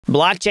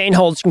Blockchain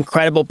holds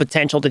incredible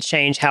potential to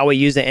change how we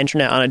use the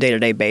internet on a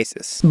day-to-day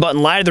basis. But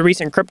in light of the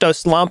recent crypto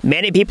slump,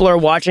 many people are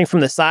watching from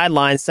the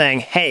sidelines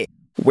saying, hey,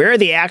 where are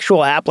the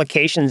actual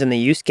applications and the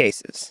use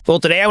cases? Well,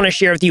 today I want to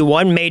share with you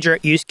one major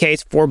use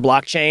case for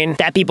blockchain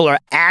that people are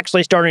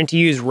actually starting to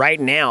use right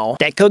now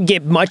that could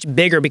get much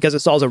bigger because it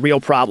solves a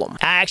real problem.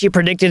 I actually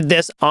predicted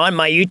this on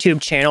my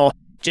YouTube channel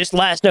just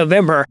last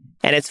November,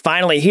 and it's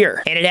finally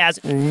here. And it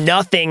has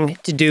nothing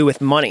to do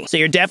with money. So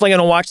you're definitely going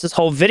to watch this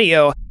whole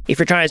video if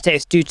you're trying to stay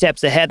 2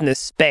 steps ahead in this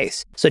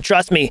space. So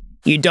trust me,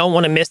 you don't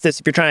want to miss this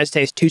if you're trying to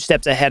stay 2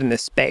 steps ahead in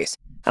this space.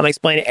 I'm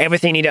explaining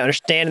everything you need to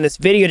understand in this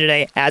video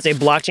today as a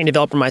blockchain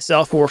developer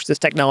myself who works this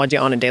technology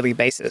on a daily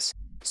basis.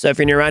 So if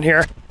you're new around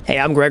here, hey,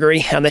 I'm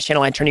Gregory. On this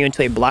channel, I turn you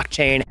into a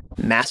blockchain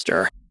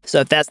master. So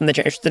if that's something that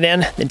you're interested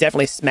in, then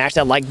definitely smash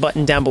that like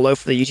button down below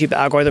for the YouTube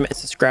algorithm and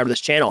subscribe to this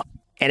channel.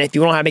 And if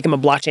you want to know how to become a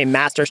blockchain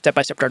master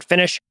step-by-step start to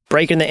finish,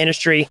 break in the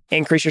industry,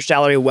 increase your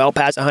salary well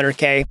past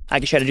 100K, I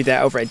can show you how to do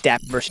that over at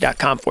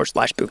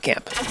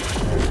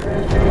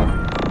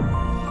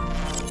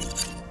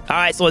dappuniversity.com/bootcamp. All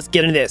right, so let's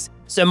get into this.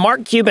 So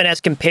Mark Cuban has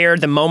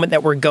compared the moment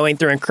that we're going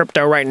through in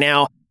crypto right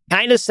now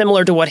kind of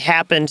similar to what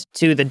happened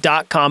to the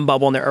dot-com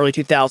bubble in the early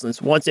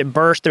 2000s. Once it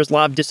burst, there's a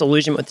lot of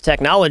disillusionment with the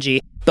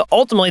technology, but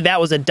ultimately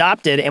that was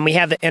adopted and we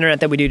have the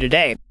internet that we do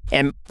today.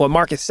 And what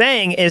Mark is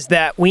saying is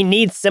that we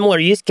need similar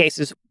use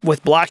cases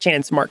with blockchain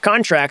and smart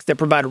contracts that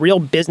provide real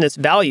business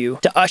value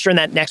to usher in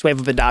that next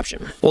wave of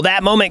adoption. Well,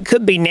 that moment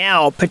could be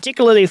now,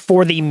 particularly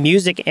for the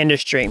music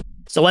industry.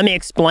 So let me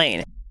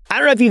explain. I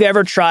don't know if you've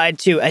ever tried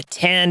to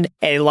attend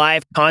a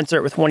live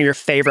concert with one of your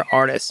favorite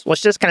artists.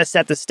 Let's just kind of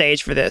set the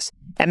stage for this.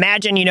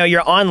 Imagine,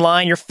 you're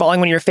online, you're following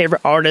one of your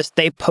favorite artists.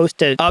 They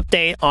post an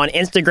update on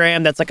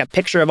Instagram that's like a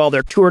picture of all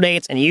their tour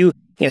dates, and you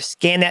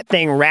scan that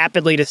thing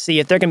rapidly to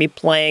see if they're going to be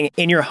playing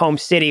in your home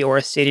city or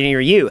a city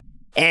near you.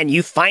 And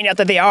you find out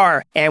that they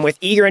are. And with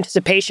eager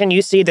anticipation,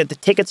 you see that the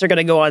tickets are going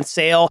to go on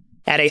sale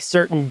at a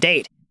certain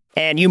date.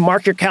 And you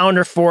mark your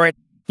calendar for it.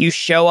 You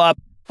show up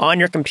on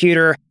your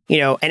computer,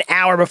 an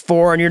hour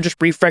before, and you're just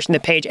refreshing the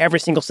page every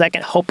single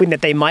second, hoping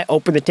that they might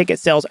open the ticket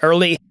sales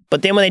early.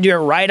 But then when they do it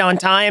right on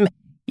time,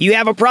 you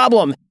have a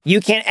problem.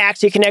 You can't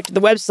actually connect to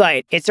the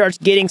website. It starts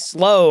getting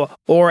slow,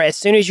 or as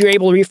soon as you're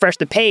able to refresh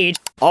the page,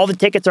 all the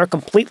tickets are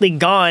completely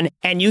gone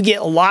and you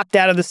get locked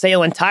out of the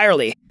sale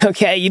entirely.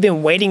 Okay, you've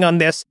been waiting on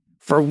this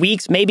for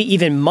weeks, maybe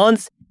even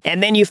months,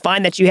 and then you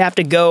find that you have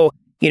to go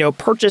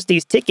purchase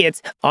these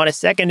tickets on a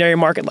secondary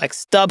market like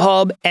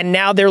StubHub, and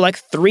now they're like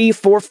 3,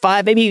 4,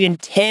 5, maybe even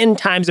 10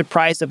 times the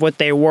price of what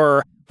they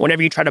were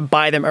whenever you try to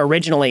buy them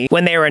originally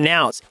when they were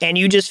announced. And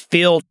you just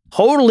feel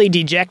totally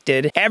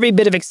dejected. Every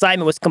bit of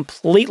excitement was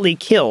completely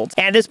killed.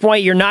 And at this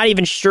point, you're not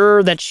even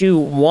sure that you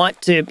want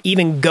to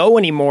even go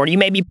anymore. You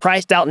may be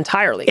priced out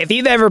entirely. If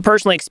you've ever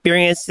personally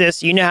experienced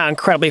this, you know how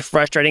incredibly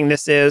frustrating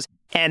this is.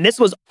 And this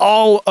was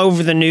all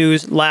over the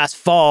news last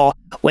fall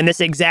when this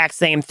exact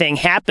same thing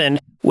happened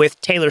with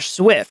Taylor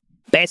Swift.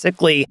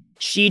 Basically,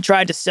 she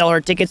tried to sell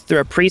her tickets through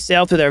a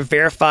pre-sale through their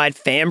verified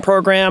fan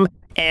program,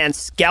 and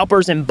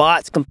scalpers and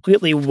bots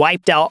completely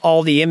wiped out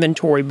all the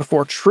inventory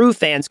before true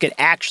fans could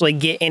actually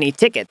get any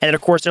tickets. And then,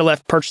 of course, they're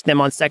left purchasing them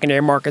on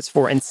secondary markets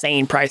for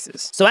insane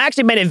prices. So I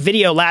actually made a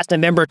video last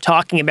November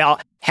talking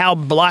about how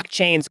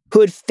blockchains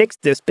could fix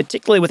this,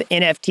 particularly with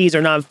NFTs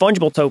or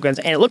non-fungible tokens,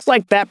 and it looks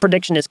like that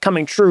prediction is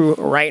coming true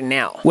right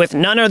now, with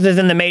none other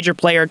than the major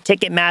player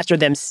Ticketmaster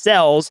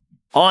themselves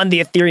on the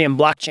Ethereum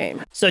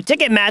blockchain. So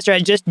Ticketmaster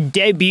has just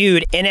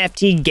debuted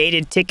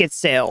NFT-gated ticket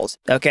sales,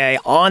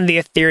 on the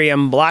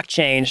Ethereum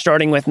blockchain,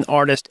 starting with an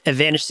artist,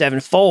 Avenged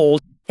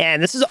Sevenfold.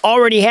 And this has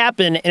already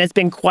happened, and it's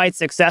been quite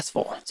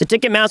successful. So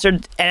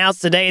Ticketmaster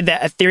announced today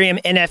that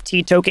Ethereum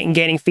NFT token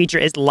gating feature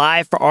is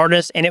live for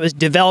artists, and it was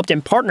developed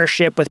in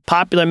partnership with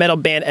popular metal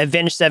band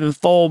Avenged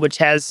Sevenfold, which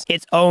has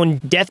its own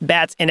Death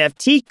Bats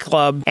NFT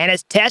club, and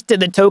has tested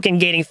the token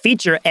gating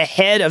feature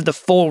ahead of the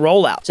full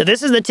rollout. So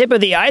this is the tip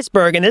of the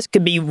iceberg, and this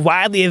could be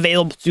widely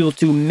available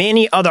to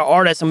many other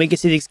artists, and we can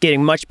see this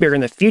getting much bigger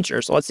in the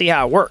future. So let's see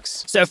how it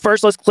works. So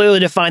first, let's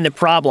clearly define the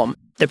problem.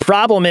 The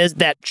problem is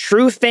that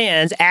true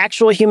fans,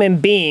 actual human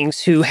beings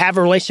who have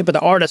a relationship with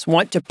the artist,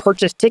 want to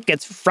purchase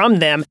tickets from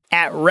them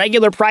at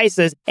regular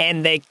prices,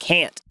 and they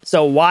can't.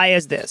 So why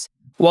is this?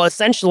 Well,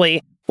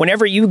 essentially,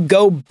 whenever you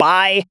go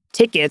buy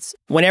tickets,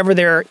 whenever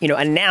they're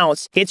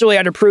announced, it's really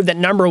hard to prove that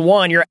number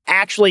one, you're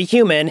actually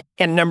human,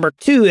 and number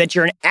two, that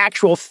you're an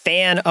actual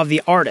fan of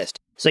the artist.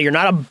 So you're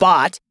not a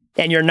bot,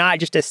 and you're not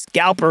just a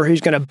scalper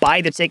who's going to buy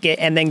the ticket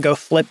and then go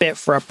flip it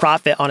for a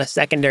profit on a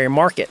secondary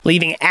market,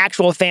 leaving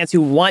actual fans who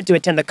want to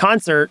attend the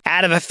concert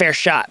out of a fair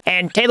shot.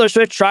 And Taylor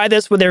Swift tried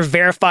this with their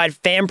verified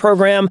fan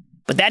program,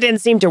 but that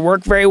didn't seem to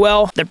work very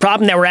well. The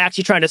problem that we're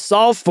actually trying to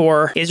solve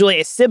for is really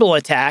a Sybil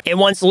attack, and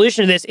one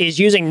solution to this is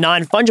using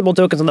non-fungible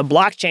tokens on the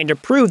blockchain to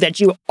prove that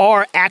you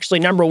are actually,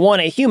 number one,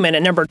 a human,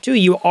 and number two,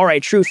 you are a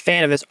true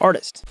fan of this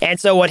artist.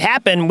 And so what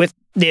happened with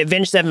the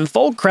Avenged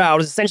Sevenfold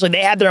crowd is essentially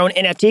they had their own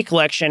NFT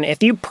collection.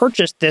 If you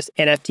purchased this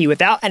NFT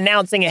without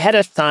announcing ahead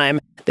of time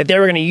that they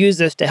were going to use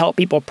this to help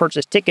people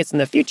purchase tickets in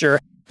the future,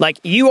 Like,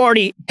 you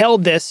already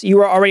held this, you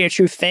were already a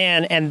true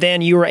fan, and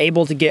then you were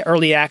able to get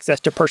early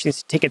access to purchasing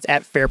these tickets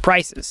at fair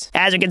prices.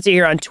 As you can see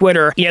here on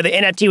Twitter, the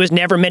NFT was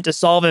never meant to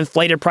solve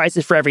inflated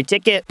prices for every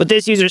ticket, but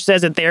this user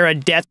says that they're a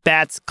Death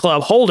Bats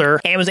Club holder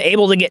and was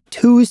able to get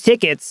 2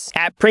 tickets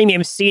at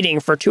premium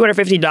seating for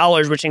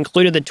 $250, which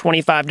included the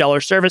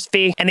 $25 service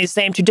fee, and these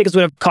same 2 tickets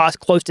would have cost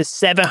close to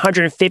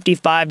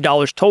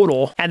 $755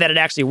 total, and that it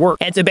actually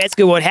worked. And so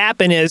basically what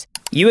happened is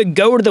you would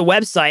go to the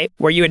website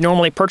where you would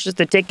normally purchase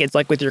the tickets,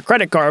 like with your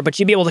credit card, but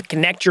you'd be able to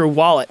connect your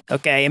wallet,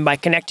 okay? And by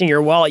connecting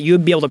your wallet, you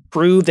would be able to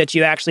prove that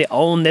you actually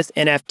own this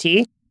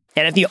NFT.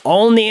 And if you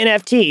own the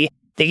NFT,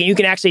 then you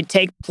can actually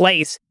take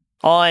place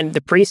on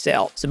the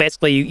pre-sale. So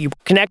basically, you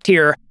connect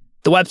here.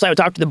 The website would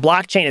talk to the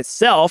blockchain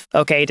itself,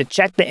 okay, to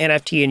check the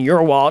NFT in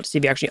your wallet to see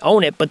if you actually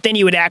own it. But then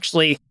you would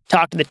actually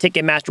talk to the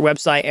Ticketmaster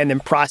website and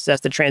then process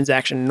the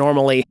transaction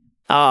normally,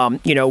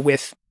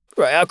 with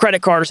a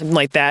credit card or something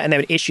like that, and they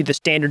would issue the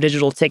standard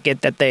digital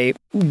ticket that they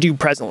do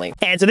presently.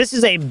 And so this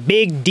is a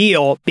big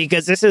deal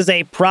because this is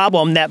a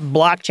problem that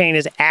blockchain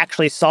is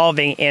actually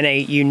solving in a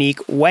unique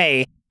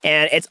way.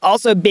 And it's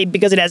also big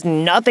because it has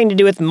nothing to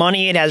do with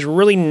money. It has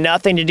really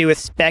nothing to do with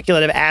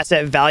speculative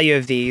asset value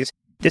of these.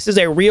 This is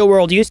a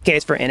real-world use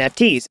case for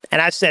NFTs.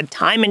 And I've said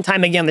time and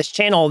time again on this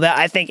channel that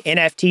I think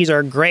NFTs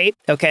are great,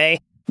 okay?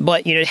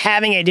 But,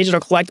 having a digital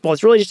collectible,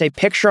 it's really just a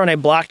picture on a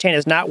blockchain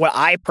is not what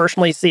I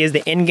personally see as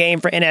the end game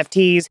for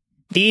NFTs.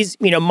 These,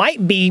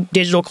 might be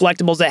digital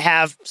collectibles that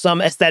have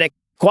some aesthetic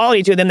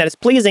quality to them that is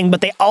pleasing,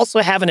 but they also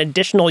have an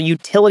additional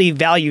utility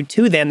value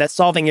to them that's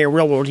solving a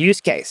real-world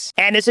use case.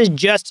 And this is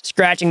just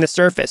scratching the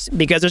surface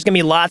because there's going to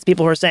be lots of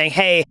people who are saying,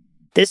 hey,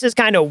 this is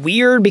kind of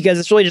weird because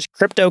it's really just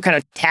crypto kind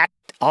of tacked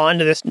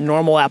onto this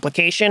normal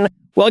application.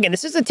 Well, again,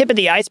 this is the tip of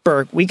the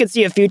iceberg. We could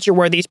see a future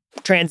where these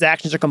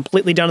transactions are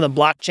completely done on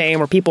the blockchain,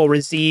 where people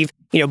receive,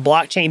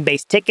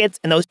 blockchain-based tickets,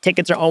 and those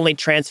tickets are only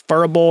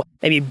transferable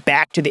maybe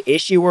back to the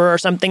issuer or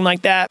something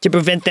like that to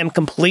prevent them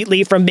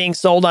completely from being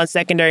sold on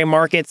secondary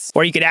markets,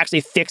 or you could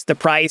actually fix the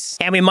price.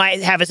 And we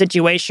might have a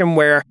situation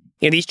where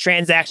these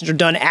transactions are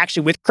done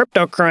actually with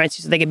cryptocurrency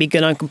so they can be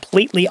done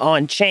completely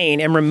on-chain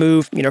and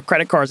remove,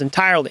 credit cards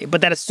entirely. But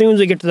that assumes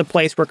we get to the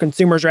place where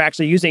consumers are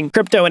actually using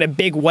crypto in a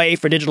big way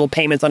for digital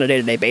payments on a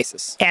day-to-day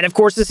basis. And of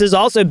course, this is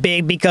also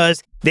big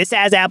because this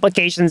has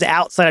applications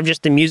outside of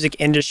just the music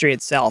industry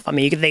itself. I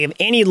mean, you can think of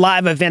any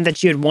live event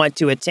that you'd want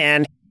to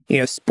attend.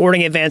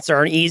 Sporting events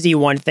are an easy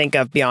one to think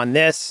of beyond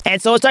this. And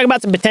so let's talk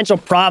about some potential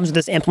problems with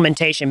this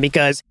implementation,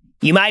 because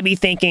you might be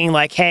thinking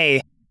like,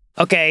 hey,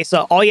 okay,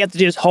 so all you have to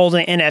do is hold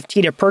an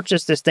NFT to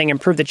purchase this thing and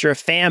prove that you're a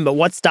fan, but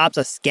what stops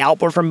a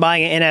scalper from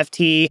buying an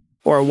NFT?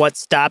 Or what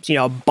stops,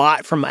 a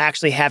bot from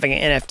actually having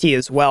an NFT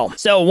as well?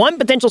 So one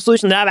potential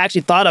solution that I've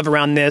actually thought of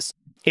around this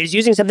is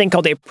using something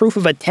called a proof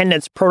of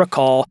attendance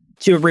protocol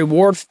to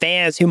reward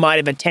fans who might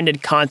have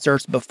attended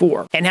concerts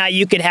before, and how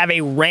you could have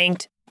a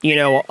ranked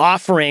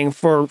offering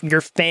for your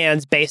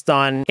fans based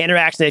on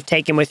interactions they've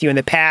taken with you in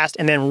the past,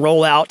 and then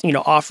roll out,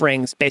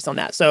 offerings based on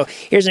that. So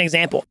here's an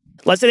example.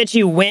 Let's say that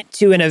you went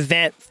to an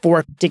event for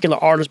a particular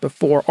artist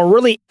before, or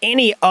really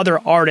any other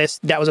artist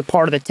that was a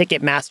part of the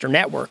Ticketmaster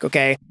network,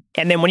 okay?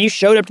 And then when you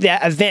showed up to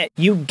that event,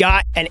 you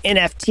got an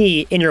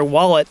NFT in your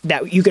wallet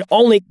that you could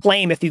only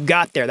claim if you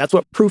got there. That's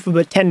what proof of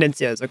attendance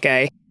is,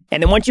 okay?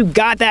 And then once you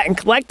got that and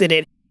collected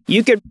it,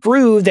 you could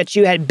prove that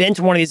you had been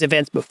to one of these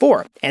events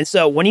before. And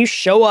so when you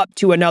show up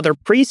to another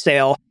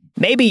pre-sale,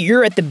 maybe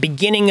you're at the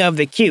beginning of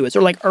the queue. It's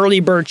sort of like early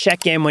bird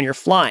check-in when you're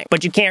flying,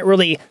 but you can't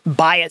really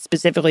buy it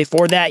specifically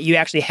for that. You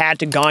actually had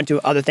to gone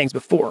to other things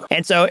before.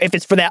 And so if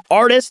it's for that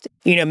artist,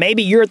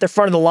 maybe you're at the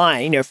front of the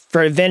line,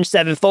 for Avenged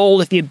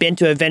Sevenfold. If you've been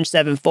to Avenged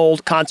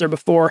Sevenfold concert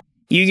before,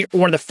 you're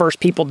one of the first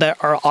people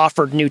that are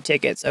offered new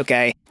tickets,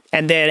 okay?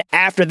 And then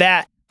after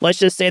that, let's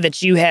just say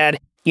that you had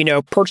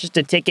purchased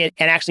a ticket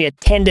and actually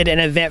attended an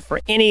event for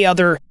any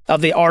other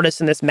of the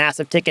artists in this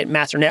massive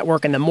Ticketmaster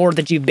network. And the more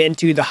that you've been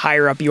to, the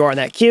higher up you are in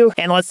that queue.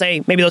 And let's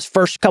say maybe those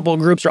first couple of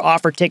groups are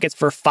offered tickets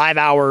for 5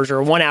 hours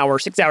or 1 hour,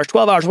 6 hours,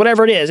 12 hours,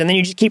 whatever it is. And then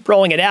you just keep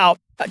rolling it out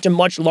to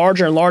much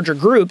larger and larger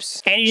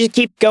groups. And you just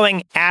keep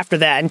going after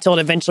that until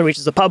it eventually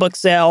reaches a public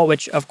sale,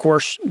 which of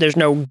course, there's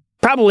no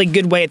probably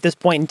good way at this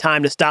point in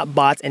time to stop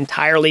bots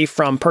entirely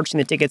from purchasing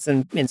the tickets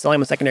and selling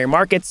them in secondary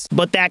markets.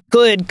 But that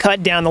could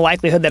cut down the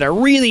likelihood that a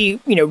really,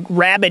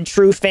 rabid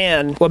true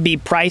fan would be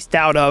priced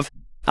out of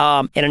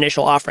an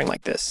initial offering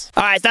like this.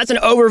 All right, so that's an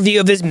overview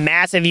of this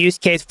massive use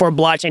case for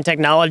blockchain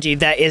technology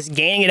that is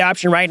gaining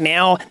adoption right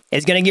now.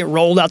 It's going to get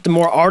rolled out to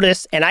more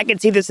artists, and I can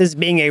see this as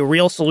being a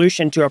real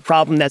solution to a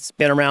problem that's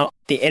been around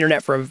the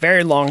internet for a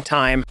very long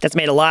time, that's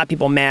made a lot of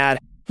people mad,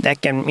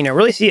 that can,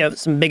 really see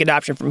some big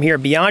adoption from here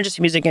beyond just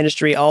the music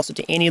industry, also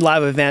to any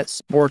live event,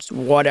 sports,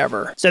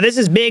 whatever. So this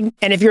is big,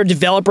 and if you're a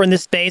developer in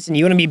this space and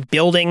you want to be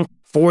building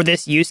for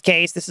this use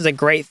case, this is a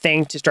great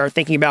thing to start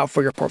thinking about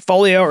for your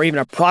portfolio or even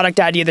a product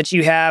idea that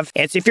you have.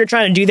 And so if you're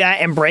trying to do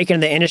that and break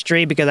into the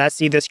industry, because I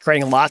see this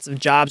creating lots of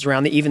jobs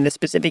around even this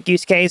specific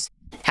use case,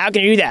 how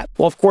can you do that?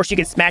 Well, of course, you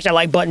can smash that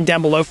like button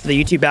down below for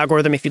the YouTube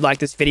algorithm if you like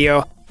this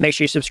video. Make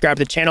sure you subscribe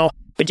to the channel.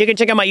 But you can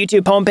check out my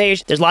YouTube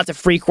homepage. There's lots of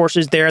free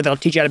courses there that'll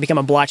teach you how to become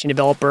a blockchain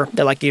developer.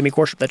 They're like Udemy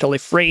courses, they're totally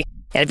free.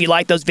 And if you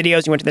like those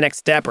videos, you went to the next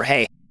step, or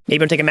hey, maybe you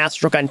want to take a master's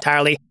stroke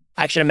entirely,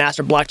 I should have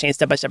mastered blockchain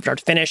step-by-step start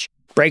to finish,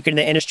 break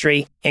into the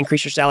industry,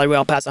 increase your salary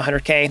well past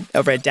 100K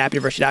over at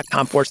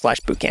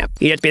dappuniversity.com/bootcamp.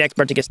 You have to be an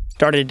expert to get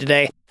started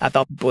today. I've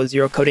helped people with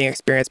zero coding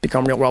experience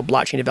become real-world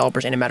blockchain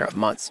developers in a matter of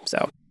months.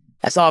 So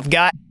that's all I've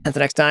got.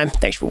 Until next time,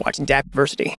 thanks for watching Dapp University.